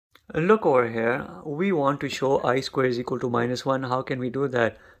Look over here. We want to show I square is equal to -1. How can we do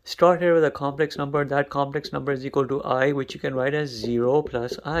that? Start here with a complex number. That complex number is equal to I, which you can write as 0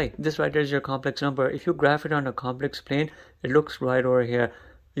 plus I. This right here is your complex number. If you graph it on a complex plane, it looks right over here.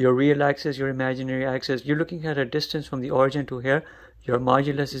 Your real axis, your imaginary axis. You're looking at a distance from the origin to here. Your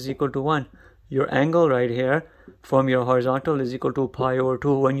modulus is equal to 1. Your angle right here from your horizontal is equal to pi over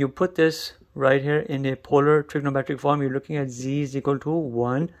 2. When you put this right here in a polar trigonometric form, you're looking at z is equal to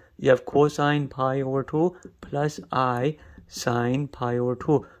 1. You have cosine pi over 2 plus I sine pi over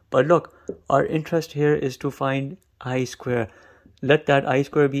 2. But look, our interest here is to find I square. Let that I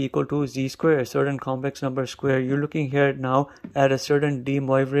square be equal to z square, a certain complex number square. You're looking here now at a certain de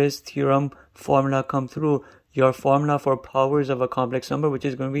Moivre's theorem formula come through. Your formula for powers of a complex number, which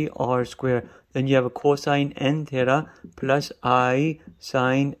is going to be r square. Then you have a cosine n theta plus I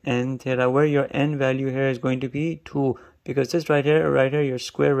sine n theta, where your n value here is going to be 2. Because this right here, your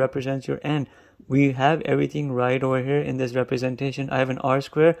square represents your n. We have everything right over here in this representation. I have an r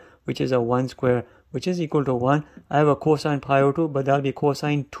square, which is a 1 square, which is equal to 1. I have a cosine pi over 2, but that'll be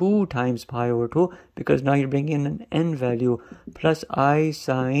cosine 2 times pi over 2, because now you're bringing in an n value, plus I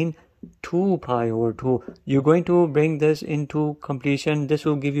sine 2 pi over 2. You're going to bring this into completion. This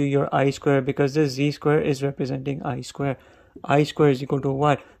will give you your I square, because this z square is representing I square. I square is equal to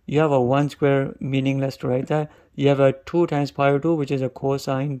what? You have a 1 square, meaningless to write that. You have a 2 times pi over 2, which is a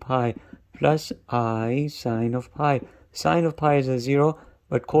cosine pi, plus I sine of pi. Sine of pi is a 0,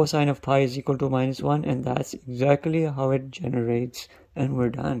 but cosine of pi is equal to -1, and that's exactly how it generates. And we're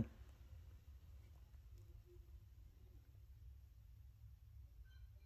done.